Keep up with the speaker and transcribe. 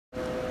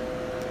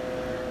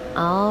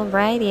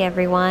Alrighty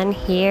everyone,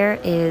 here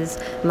is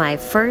my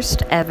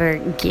first ever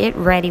Get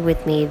Ready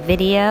With Me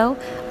video,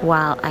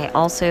 while I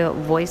also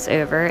voice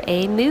over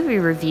a movie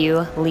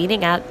review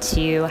leading up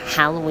to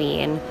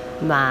Halloween,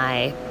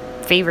 my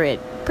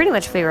pretty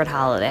much favorite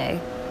holiday,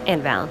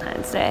 and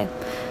Valentine's Day.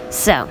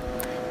 So,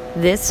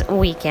 this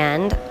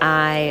weekend, this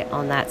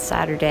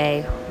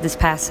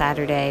past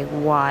Saturday,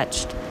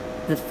 watched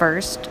the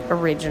first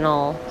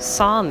original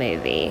Saw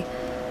movie.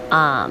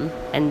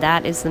 And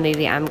that is the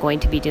movie I'm going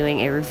to be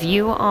doing a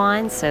review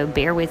on, so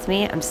bear with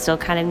me. I'm still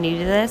kind of new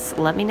to this.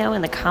 Let me know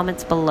in the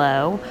comments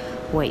below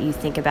what you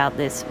think about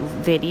this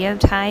video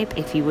type,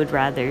 if you would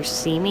rather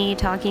see me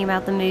talking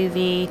about the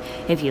movie,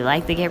 if you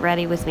like the Get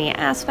Ready With Me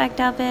aspect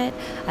of it.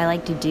 I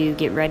like to do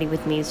Get Ready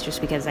With Me's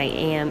just because I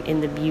am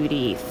in the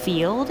beauty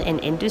field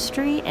and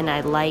industry, and I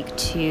like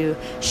to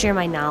share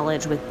my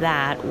knowledge with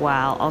that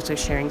while also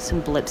sharing some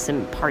blips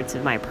and parts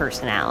of my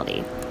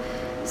personality.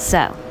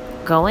 So,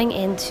 going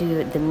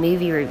into the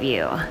movie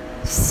review,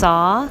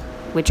 Saw,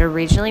 which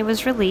originally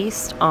was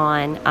released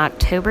on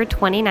October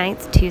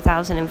 29th,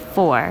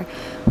 2004,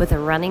 with a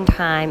running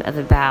time of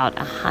about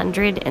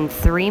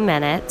 103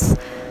 minutes.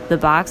 The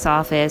box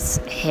office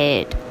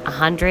hit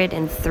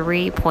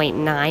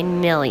 103.9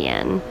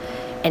 million,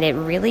 and it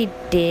really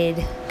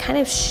did kind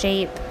of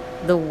shape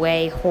the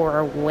way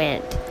horror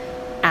went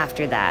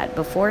after that.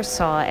 Before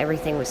Saw,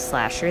 everything was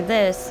slasher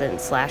this and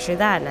slasher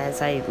that, and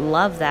as I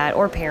love that,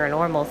 or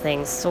paranormal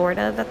things sort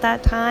of at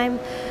that time,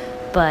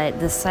 but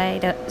the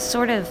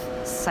sort of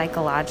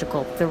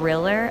psychological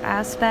thriller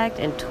aspect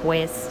and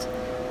twist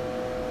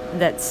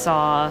that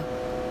Saw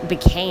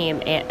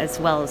became, as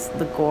well as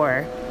the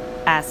gore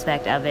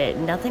aspect of it,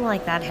 nothing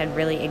like that had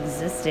really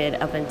existed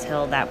up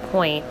until that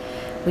point,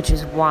 which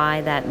is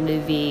why that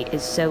movie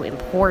is so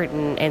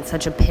important and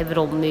such a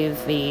pivotal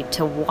movie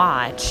to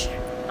watch.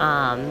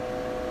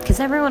 Because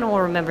everyone will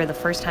remember the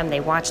first time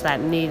they watch that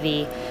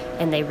movie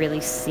and they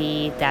really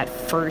see that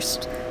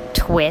first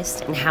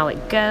twist and how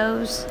it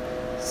goes.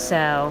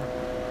 So,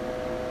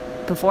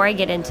 before I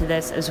get into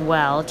this as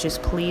well,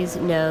 just please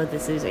know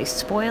this is a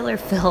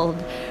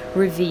spoiler-filled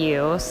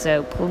review.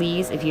 So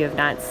please, if you have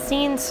not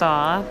seen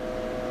Saw,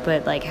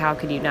 but like how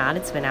could you not?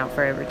 It's been out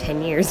for over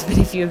 10 years. But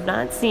if you have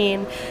not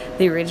seen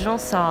the original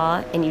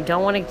Saw and you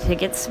don't want it to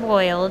get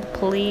spoiled,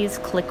 please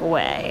click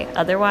away.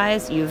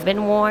 Otherwise, you've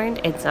been warned.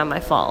 It's not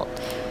my fault.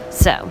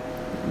 So,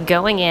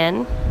 going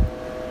in,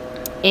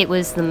 it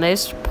was the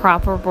most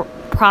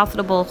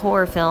profitable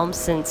horror film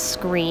since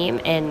Scream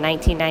in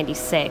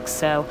 1996,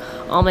 so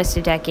almost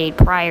a decade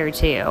prior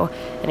to.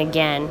 And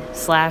again,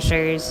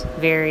 slashers,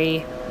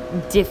 very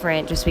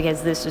different just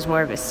because this was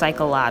more of a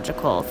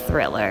psychological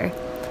thriller.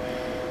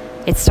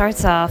 It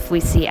starts off, we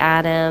see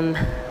Adam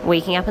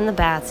waking up in the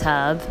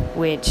bathtub,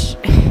 which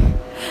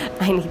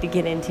I need to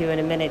get into in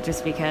a minute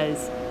just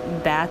because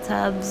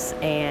bathtubs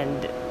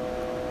and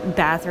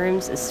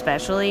bathrooms,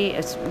 especially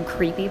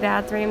creepy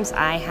bathrooms,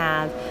 I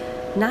have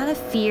not a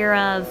fear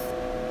of.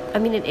 I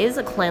mean, it is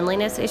a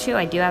cleanliness issue.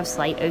 I do have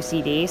slight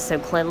OCD, so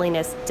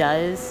cleanliness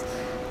does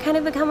kind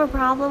of become a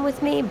problem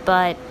with me,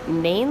 but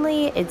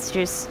mainly it's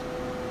just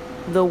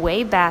the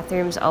way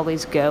bathrooms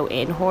always go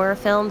in horror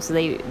films.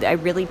 I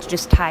really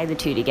just tie the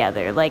two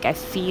together. Like, I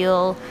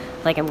feel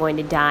like I'm going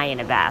to die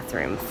in a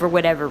bathroom for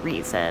whatever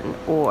reason,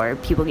 or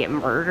people get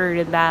murdered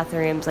in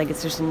bathrooms. Like,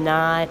 it's just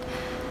not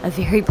a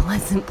very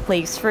pleasant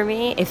place for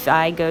me. If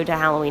I go to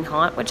Halloween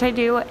Haunt, which I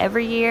do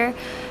every year,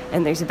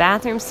 and there's a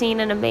bathroom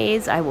scene in a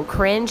maze, I will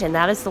cringe, and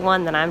that is the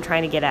one that I'm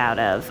trying to get out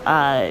of.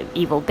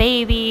 Evil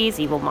babies,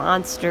 evil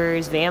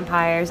monsters,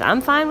 vampires, I'm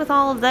fine with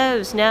all of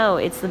those. No,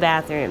 it's the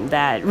bathroom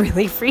that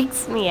really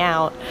freaks me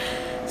out.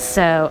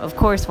 So, of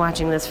course,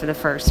 watching this for the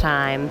first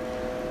time,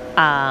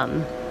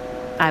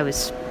 I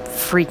was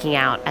freaking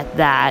out at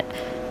that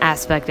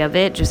aspect of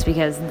it, just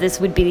because this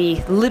would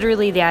be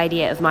literally the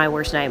idea of my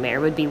worst nightmare,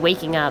 would be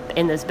waking up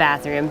in this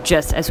bathroom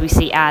just as we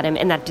see Adam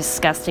in that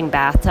disgusting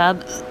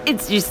bathtub.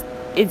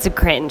 It's a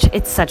cringe.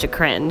 It's such a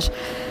cringe.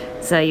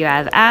 So you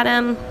have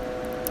Adam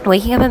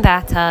waking up in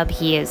bathtub.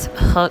 He is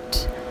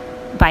hooked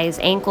by his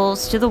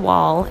ankles to the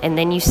wall, and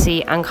then you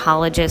see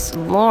oncologist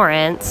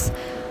Lawrence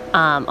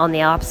on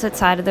the opposite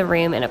side of the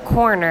room in a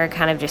corner,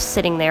 kind of just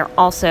sitting there,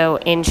 also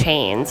in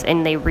chains,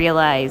 and they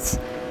realize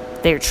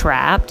they're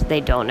trapped. They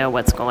don't know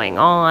what's going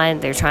on.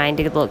 They're trying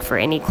to look for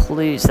any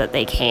clues that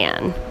they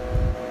can.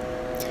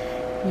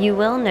 You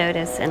will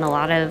notice in a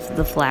lot of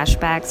the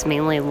flashbacks,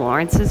 mainly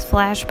Lawrence's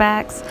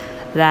flashbacks,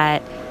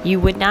 that you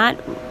would not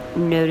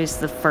notice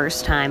the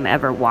first time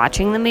ever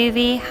watching the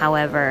movie.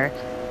 However,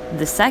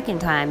 the second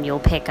time you'll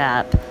pick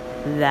up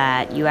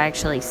that you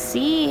actually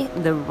see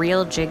the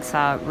real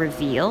Jigsaw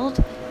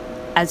revealed,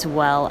 as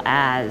well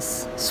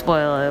as,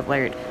 spoiler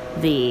alert,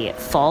 the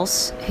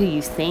false who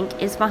you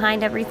think is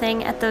behind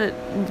everything at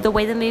the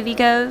way the movie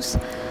goes.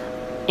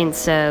 And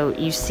so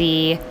you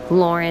see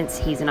Lawrence,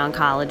 he's an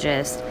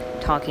oncologist,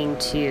 talking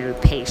to a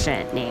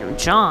patient named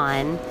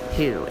John,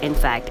 who in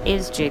fact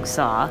is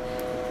Jigsaw,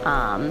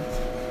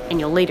 and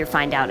you'll later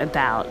find out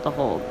about the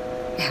whole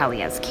how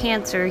he has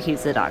cancer.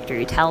 He's the doctor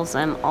who tells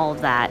him all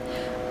of that.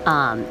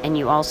 And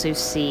you also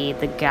see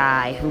the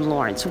guy who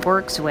Lawrence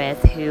works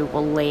with, who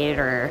will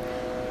later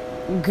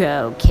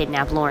go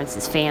kidnap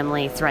Lawrence's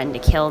family, threaten to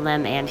kill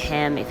them and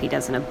him if he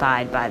doesn't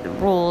abide by the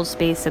rules,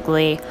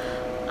 basically.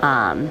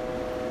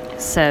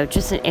 So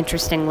just an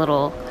interesting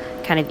little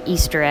kind of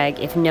Easter egg,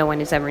 if no one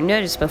has ever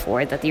noticed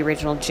before, that the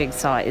original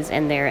Jigsaw is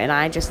in there. And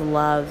I just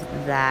love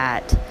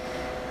that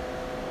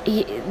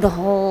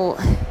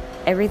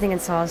everything in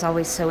Saw is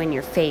always so in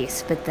your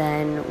face, but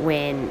then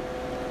when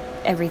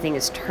everything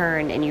is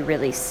turned and you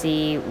really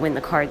see when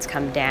the cards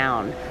come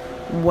down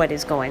what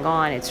is going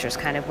on, it's just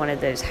kind of one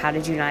of those, how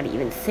did you not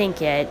even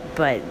think it?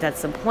 But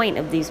that's the point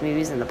of these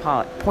movies, and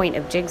the point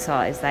of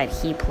Jigsaw is that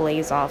he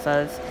plays off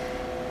of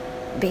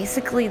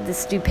basically the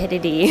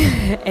stupidity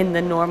and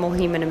the normal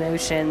human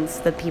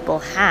emotions that people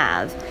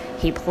have.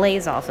 He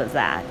plays off of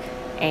that,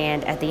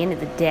 and at the end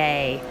of the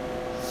day,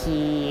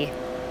 he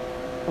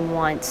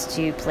wants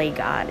to play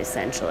God,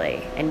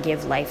 essentially, and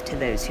give life to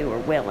those who are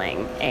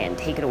willing and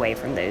take it away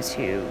from those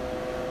who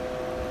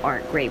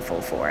aren't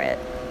grateful for it.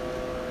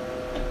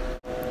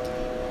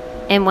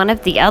 In one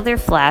of the other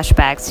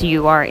flashbacks,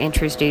 you are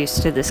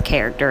introduced to this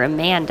character,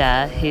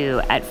 Amanda, who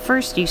at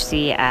first you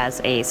see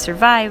as a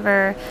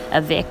survivor,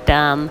 a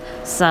victim,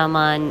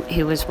 someone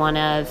who was one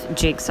of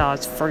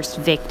Jigsaw's first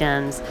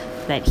victims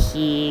that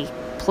he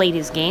played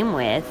his game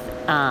with.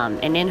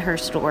 And in her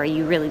story,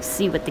 you really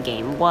see what the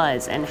game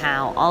was and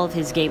how all of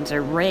his games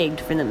are rigged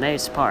for the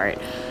most part.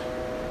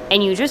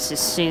 And you just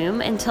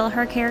assume until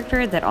her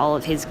character that all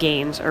of his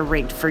games are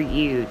rigged for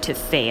you to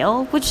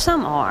fail, which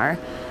some are,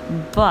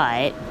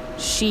 but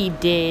she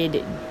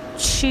did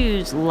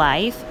choose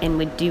life and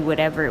would do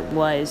whatever it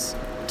was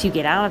to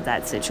get out of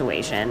that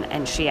situation,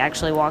 and she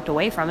actually walked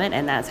away from it,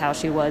 and that's how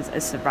she was a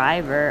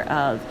survivor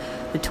of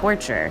the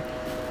torture.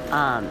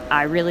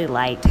 I really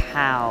liked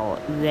how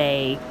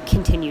they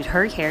continued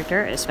her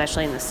character,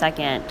 especially in the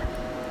second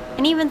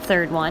and even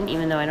third one,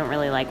 even though I don't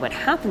really like what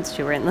happens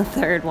to her in the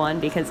third one,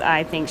 because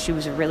I think she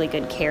was a really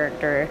good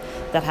character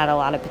that had a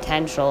lot of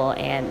potential,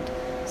 and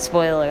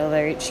spoiler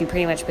alert, she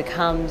pretty much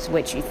becomes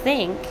what you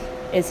think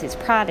is his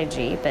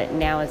prodigy. But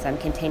now, as I'm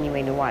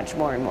continuing to watch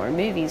more and more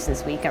movies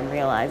this week, I'm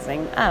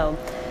realizing, oh,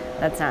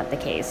 that's not the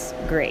case.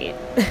 Great.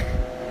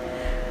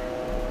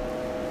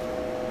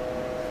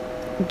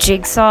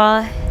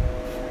 Jigsaw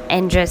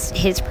and just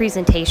his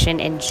presentation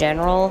in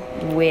general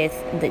with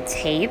the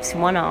tapes.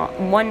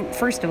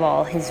 First of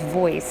all, his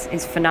voice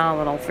is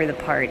phenomenal for the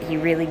part. He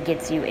really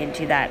gets you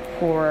into that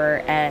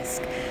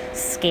horror-esque,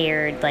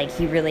 scared, like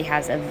he really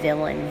has a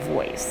villain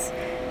voice.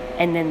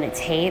 And then the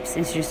tapes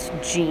is just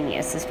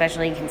genius,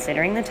 especially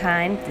considering the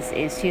time. This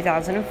is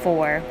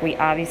 2004. We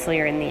obviously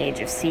are in the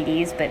age of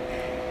CDs, but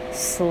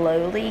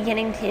slowly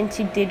getting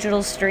into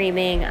digital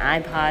streaming,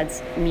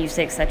 iPods,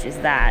 music such as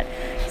that.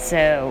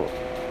 So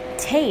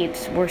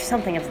tapes were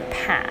something of the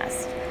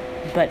past.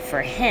 But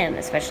for him,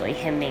 especially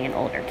him being an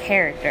older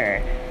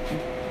character,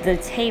 the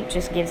tape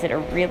just gives it a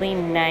really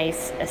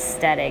nice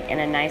aesthetic and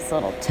a nice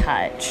little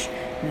touch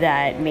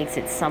that makes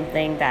it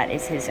something that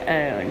is his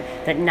own,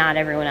 that not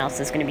everyone else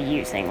is going to be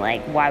using.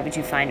 Like, why would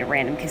you find a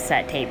random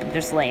cassette tape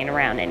just laying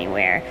around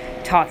anywhere,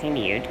 talking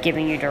to you,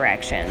 giving you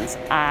directions?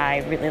 I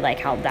really like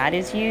how that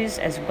is used,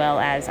 as well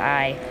as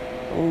I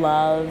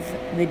love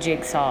the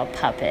Jigsaw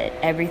puppet,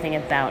 everything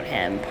about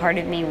him. Part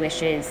of me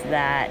wishes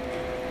that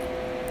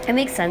it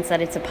makes sense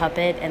that it's a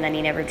puppet and that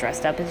he never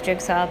dressed up as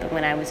Jigsaw, but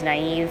when I was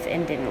naive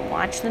and didn't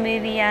watch the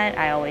movie yet,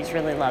 I always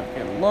really loved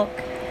the look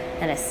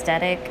and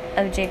aesthetic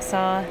of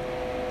Jigsaw.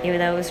 Even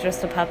though it was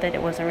just a puppet,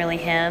 it wasn't really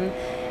him.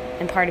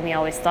 And part of me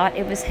always thought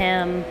it was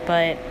him,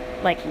 but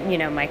like, you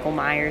know, Michael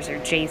Myers or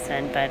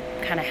Jason, but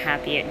kind of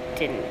happy it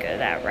didn't go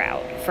that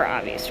route for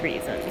obvious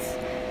reasons.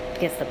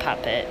 Because the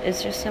puppet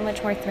is just so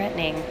much more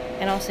threatening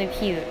and also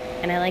cute.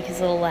 And I like his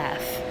little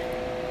laugh.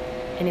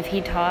 And if he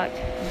talked,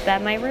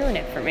 that might ruin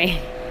it for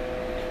me.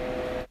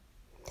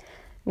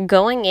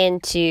 Going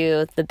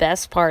into the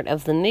best part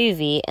of the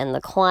movie and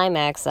the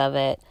climax of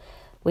it,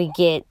 we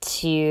get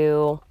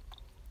to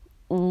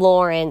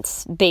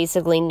Lawrence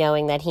basically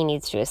knowing that he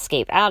needs to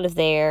escape out of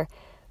there,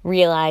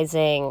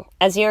 realizing,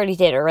 as he already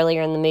did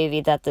earlier in the movie,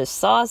 that the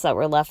saws that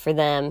were left for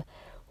them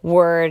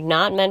were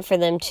not meant for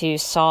them to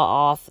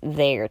saw off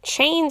their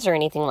chains or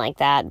anything like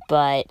that,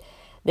 but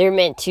they're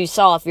meant to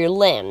saw off your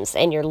limbs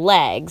and your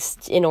legs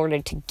in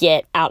order to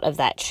get out of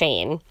that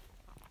chain.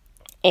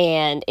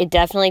 And it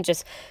definitely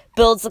just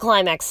builds the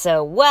climax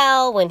so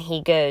well when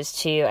he goes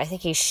to, I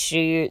think he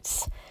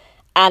shoots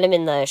at him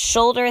in the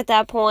shoulder at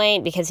that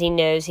point, because he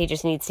knows he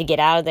just needs to get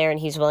out of there and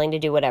he's willing to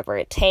do whatever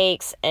it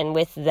takes. And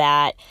with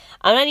that,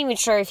 I'm not even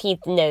sure if he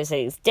knows that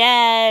he's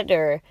dead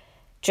or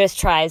just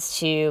tries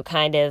to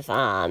kind of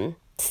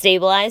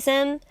stabilize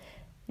him.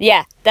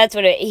 Yeah, that's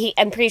what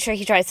I'm pretty sure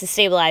he tries to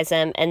stabilize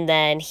him, and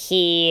then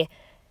he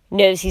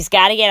knows he's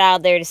got to get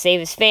out there to save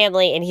his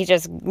family, and he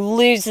just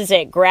loses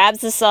it, grabs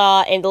the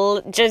saw,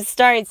 and just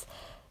starts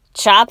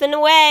chopping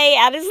away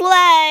at his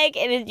leg,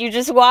 and you're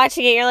just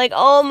watching it, you're like,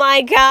 oh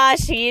my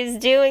gosh, he is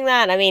doing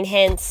that. I mean,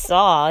 hence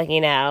Saw,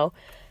 you know.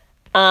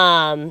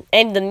 And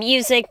the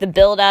music, the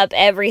build-up,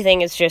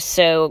 everything is just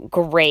so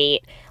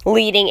great,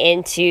 leading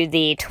into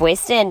the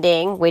twist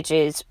ending, which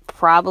is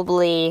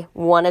probably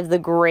one of the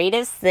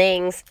greatest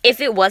things. If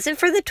it wasn't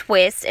for the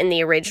twist in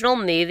the original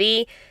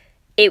movie,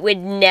 it would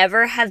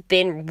never have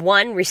been,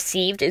 one,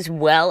 received as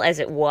well as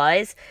it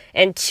was,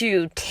 and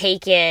two,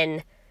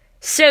 taken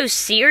so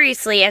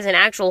seriously as an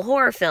actual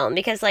horror film.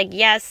 Because, like,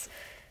 yes,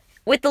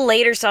 with the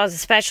later Saws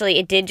especially,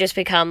 it did just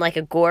become like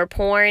a gore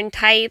porn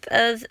type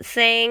of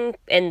thing,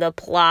 and the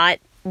plot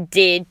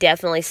did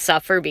definitely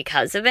suffer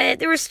because of it.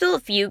 There were still a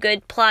few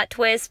good plot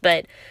twists,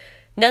 but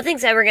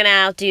nothing's ever going to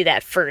outdo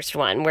that first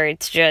one, where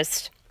it's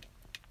just,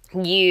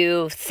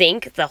 you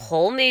think the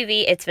whole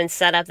movie, it's been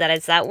set up that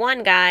it's that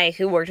one guy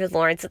who worked with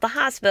Lawrence at the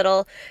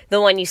hospital, the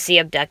one you see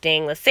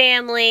abducting the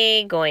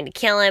family, going to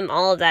kill him,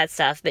 all of that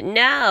stuff. But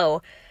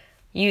no,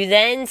 you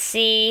then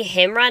see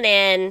him run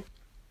in,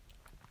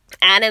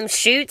 Adam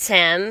shoots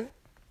him,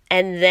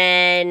 and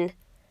then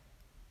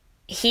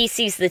he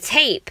sees the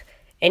tape,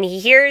 and he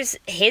hears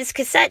his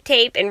cassette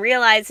tape and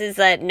realizes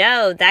that,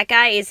 no, that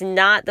guy is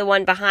not the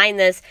one behind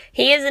this.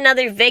 He is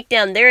another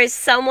victim. There is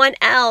someone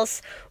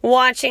else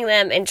watching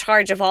them, in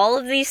charge of all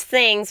of these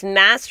things,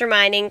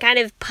 masterminding, kind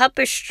of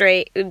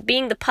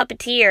being the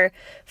puppeteer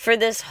for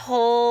this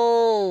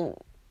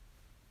whole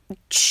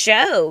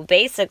show,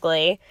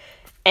 basically.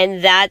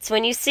 And that's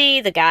when you see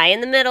the guy in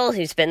the middle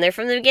who's been there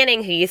from the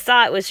beginning, who you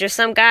thought was just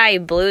some guy who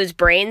blew his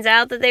brains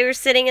out that they were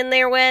sitting in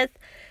there with.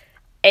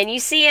 And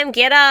you see him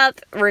get up,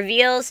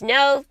 reveals,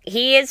 no,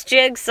 he is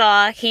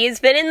Jigsaw. He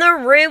has been in the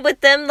room with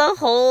them the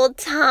whole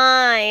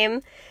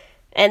time.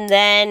 And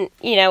then,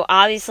 you know,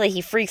 obviously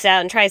he freaks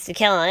out and tries to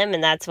kill him.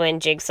 And that's when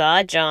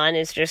Jigsaw, John,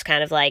 is just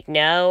kind of like,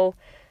 no,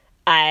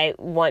 I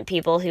want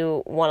people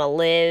who want to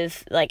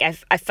live. Like,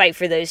 I fight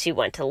for those who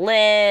want to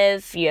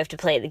live. You have to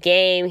play the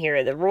game. Here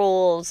are the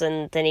rules.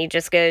 And then he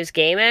just goes,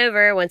 game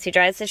over, once he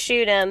tries to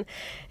shoot him,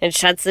 and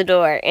shuts the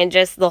door. And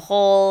just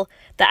the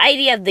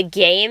idea of the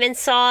game in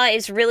Saw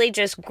is really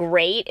just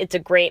great. It's a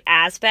great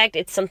aspect.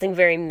 It's something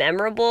very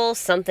memorable.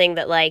 Something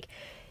that, like,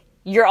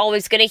 you're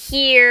always going to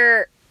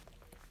hear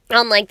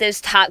on, like,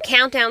 those top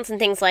countdowns and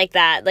things like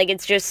that. Like,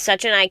 it's just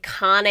such an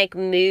iconic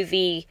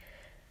movie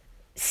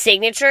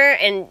signature,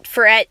 and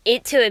for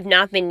it to have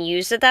not been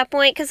used at that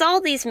point, because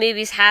all these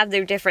movies have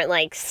their different,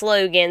 like,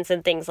 slogans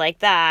and things like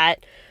that.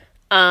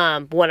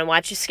 Want to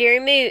watch a scary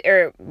movie,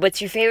 or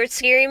what's your favorite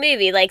scary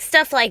movie, like,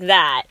 stuff like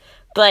that.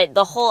 But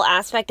the whole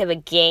aspect of a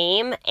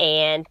game,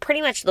 and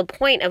pretty much the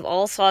point of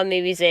all Saw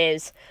movies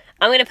is,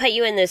 I'm going to put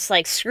you in this,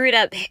 like, screwed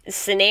up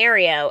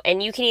scenario,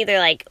 and you can either,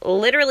 like,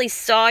 literally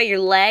saw your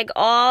leg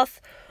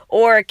off,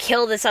 or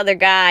kill this other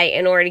guy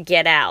in order to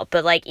get out.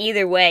 But, like,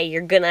 either way,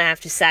 you're gonna have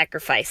to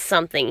sacrifice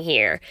something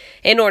here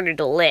in order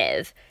to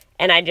live.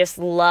 And I just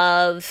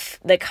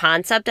love the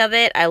concept of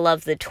it. I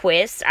love the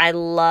twist. I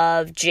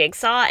love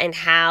Jigsaw and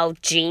how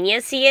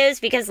genius he is.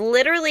 Because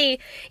literally,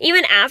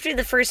 even after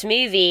the first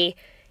movie,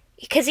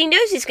 because he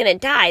knows he's gonna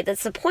die,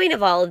 that's the point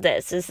of all of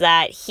this, is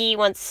that he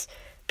wants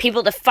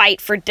people to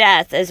fight for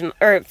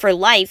for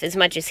life as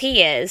much as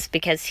he is,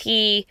 because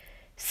he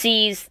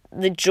sees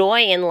the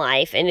joy in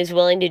life and is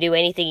willing to do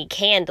anything he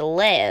can to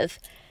live.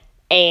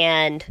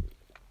 And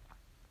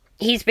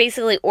he's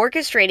basically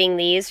orchestrating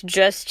these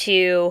just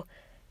to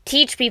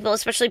teach people,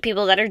 especially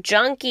people that are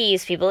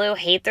junkies, people who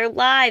hate their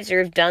lives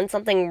or have done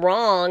something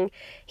wrong.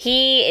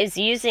 He is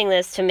using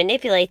this to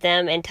manipulate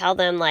them and tell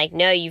them, like,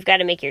 no, you've got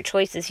to make your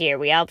choices here.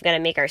 We all got to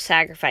make our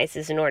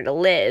sacrifices in order to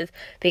live,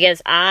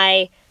 because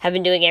I have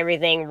been doing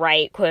everything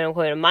right, quote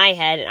unquote, in my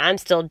head, and I'm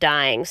still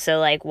dying. So,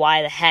 like,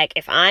 why the heck,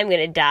 if I'm going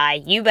to die,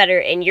 you better,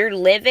 and you're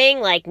living,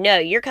 like, no,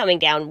 you're coming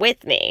down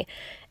with me.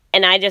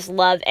 And I just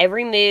love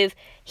every move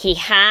he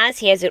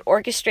has it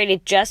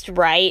orchestrated just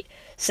right,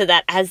 so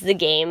that as the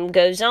game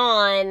goes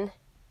on,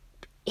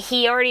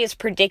 he already has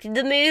predicted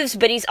the moves,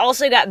 but he's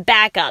also got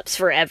backups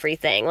for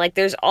everything. Like,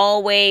 there's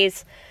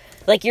always,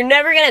 like, you're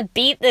never going to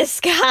beat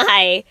this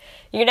guy.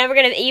 You're never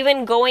going to,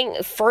 even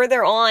going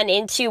further on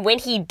into when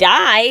he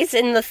dies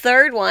in the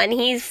third one,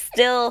 he's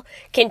still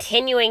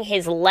continuing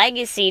his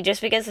legacy just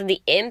because of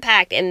the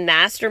impact and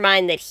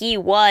mastermind that he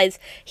was.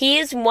 He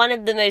is one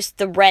of the most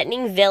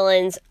threatening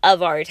villains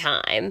of our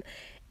time.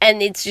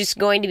 And it's just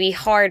going to be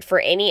hard for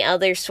any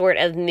other sort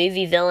of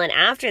movie villain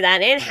after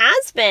that. And it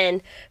has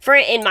been.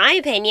 In my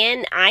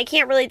opinion, I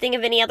can't really think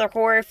of any other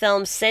horror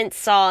films since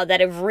Saw that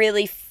have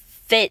really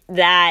fit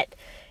that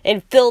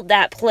and filled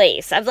that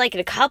place. I've liked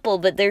a couple,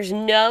 but there's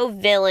no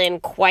villain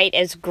quite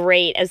as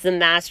great as the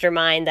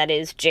mastermind that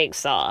is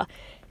Jigsaw.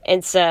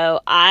 And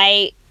so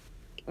I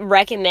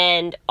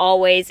recommend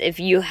always, if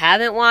you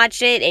haven't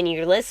watched it and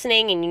you're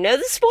listening and you know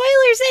the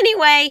spoilers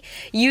anyway,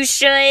 you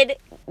should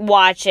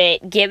watch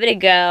it, give it a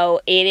go.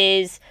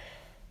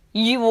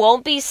 You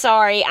won't be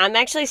sorry. I'm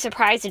actually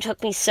surprised it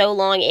took me so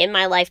long in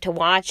my life to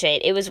watch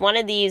it. It was one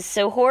of these,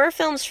 so horror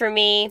films for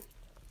me,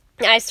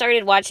 I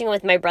started watching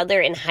with my brother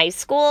in high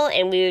school,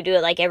 and we would do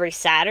it like every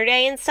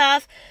Saturday and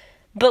stuff.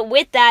 But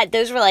with that,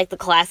 those were like the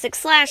classic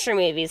slasher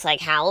movies like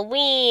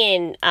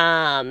Halloween,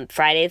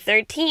 Friday the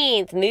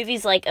 13th,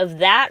 movies like of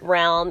that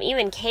realm,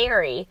 even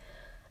Carrie.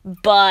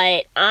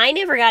 But I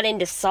never got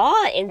into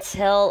Saw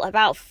until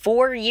about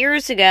 4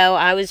 years ago.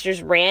 I was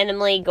just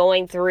randomly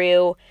going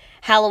through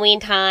Halloween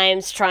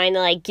times, trying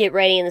to like get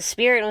ready in the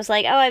spirit, and was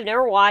like, oh, I've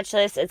never watched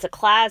this. It's a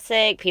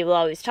classic. People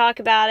always talk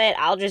about it.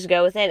 I'll just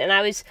go with it. And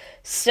I was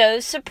so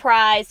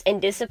surprised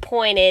and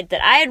disappointed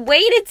that I had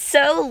waited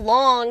so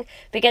long,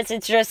 because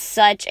it's just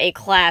such a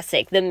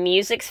classic. The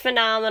music's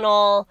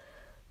phenomenal.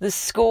 The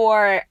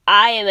score,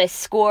 I am a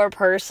score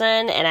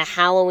person and a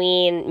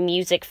Halloween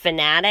music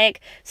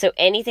fanatic, so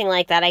anything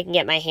like that I can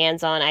get my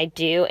hands on, I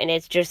do, and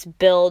it's just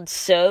built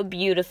so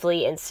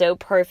beautifully and so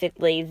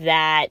perfectly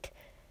that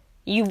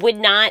you would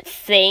not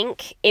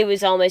think it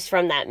was almost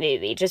from that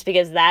movie, just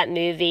because that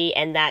movie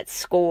and that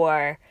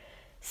score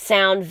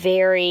sound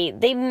very,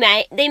 they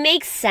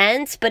make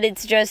sense, but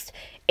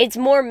it's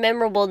more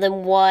memorable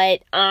than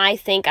what I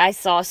think I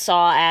saw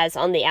as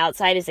on the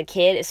outside as a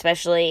kid,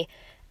 especially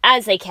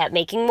as they kept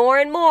making more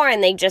and more,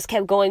 and they just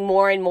kept going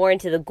more and more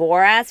into the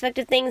gore aspect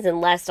of things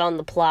and less on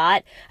the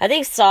plot. I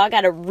think Saw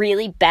got a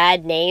really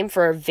bad name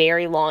for a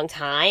very long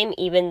time,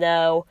 even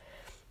though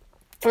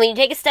when you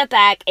take a step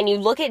back and you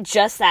look at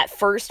just that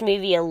first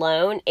movie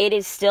alone, it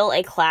is still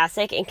a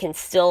classic and can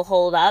still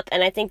hold up.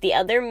 And I think the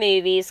other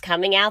movies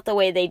coming out the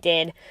way they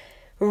did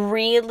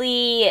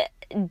really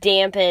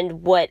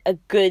dampened what a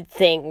good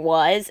thing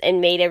was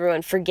and made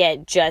everyone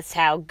forget just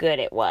how good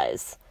it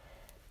was.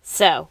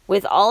 So,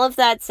 with all of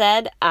that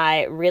said,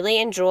 I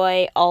really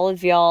enjoy all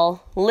of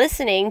y'all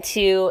listening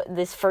to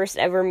this first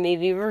ever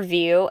movie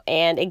review.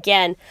 And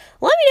again,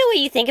 let me know what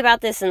you think about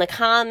this in the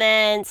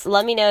comments.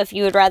 Let me know if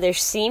you would rather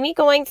see me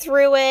going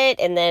through it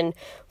and then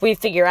we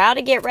figure out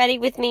a get ready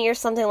with me or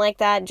something like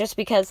that. Just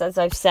because, as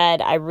I've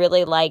said, I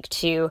really like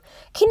to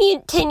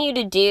continue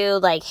to do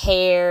like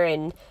hair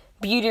and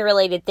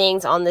beauty-related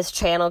things on this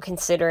channel,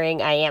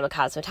 considering I am a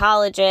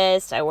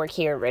cosmetologist. I work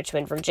here in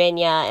Richmond,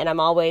 Virginia, and I'm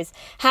always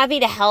happy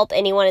to help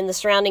anyone in the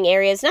surrounding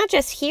areas, not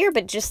just here,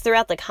 but just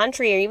throughout the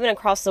country or even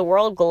across the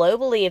world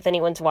globally if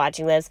anyone's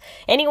watching this.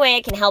 Any way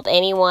I can help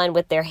anyone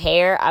with their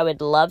hair, I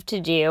would love to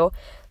do.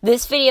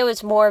 This video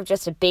is more of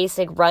just a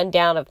basic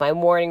rundown of my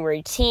morning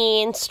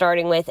routine,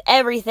 starting with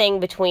everything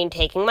between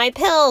taking my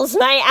pills,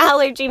 my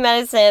allergy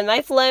medicine,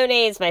 my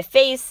Flonase, my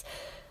face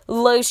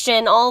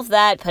lotion, all of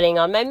that, putting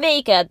on my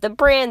makeup, the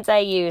brands I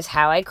use,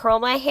 how I curl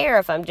my hair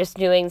if I'm just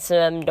doing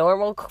some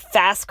normal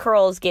fast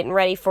curls getting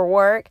ready for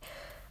work.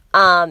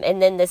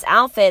 And then this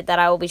outfit that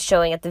I will be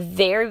showing at the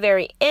very,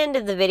 very end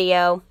of the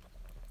video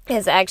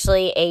is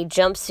actually a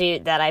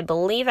jumpsuit that I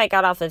believe I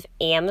got off of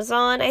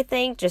Amazon, I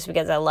think, just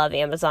because I love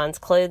Amazon's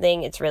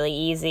clothing. It's really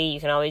easy.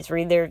 You can always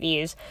read the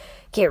reviews,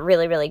 get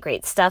really, really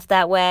great stuff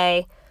that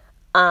way.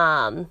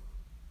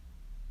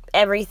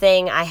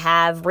 Everything I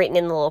have written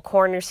in the little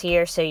corners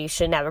here, so you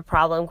shouldn't have a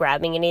problem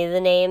grabbing any of the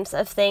names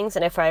of things.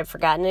 And if I've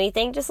forgotten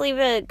anything, just leave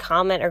a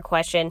comment or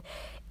question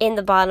in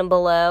the bottom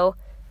below.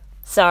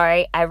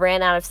 Sorry, I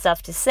ran out of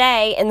stuff to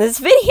say, and this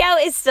video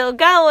is still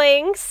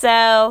going.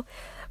 So,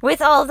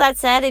 with all of that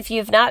said, if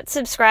you've not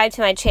subscribed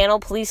to my channel,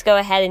 please go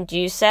ahead and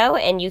do so.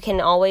 And you can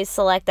always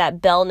select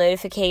that bell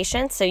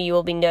notification, so you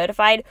will be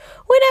notified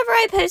whenever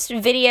I post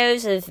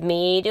videos of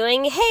me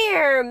doing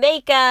hair,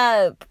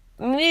 makeup,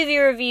 movie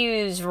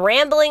reviews,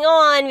 rambling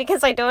on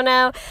because I don't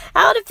know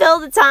how to fill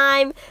the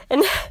time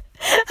and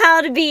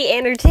how to be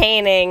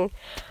entertaining.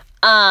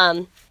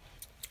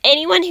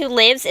 Anyone who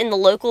lives in the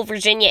local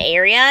Virginia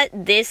area,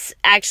 this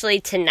actually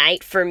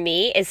tonight for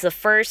me is the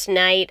first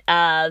night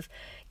of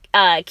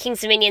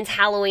Kings Dominion's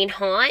Halloween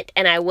Haunt,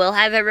 and I will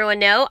have everyone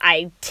know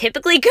I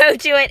typically go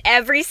to it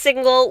every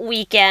single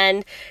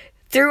weekend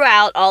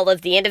throughout all of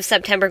the end of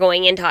September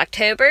going into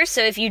October.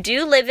 So if you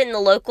do live in the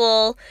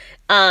local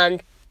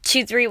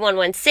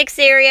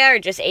 23116 area or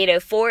just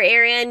 804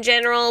 area in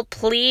general,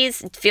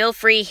 please feel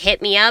free,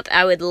 hit me up.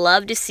 I would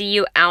love to see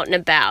you out and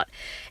about.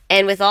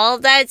 And with all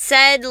of that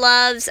said,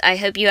 loves, I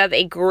hope you have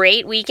a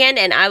great weekend,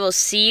 and I will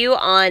see you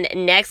on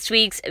next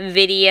week's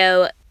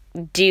video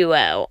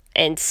duo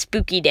and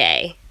spooky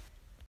day.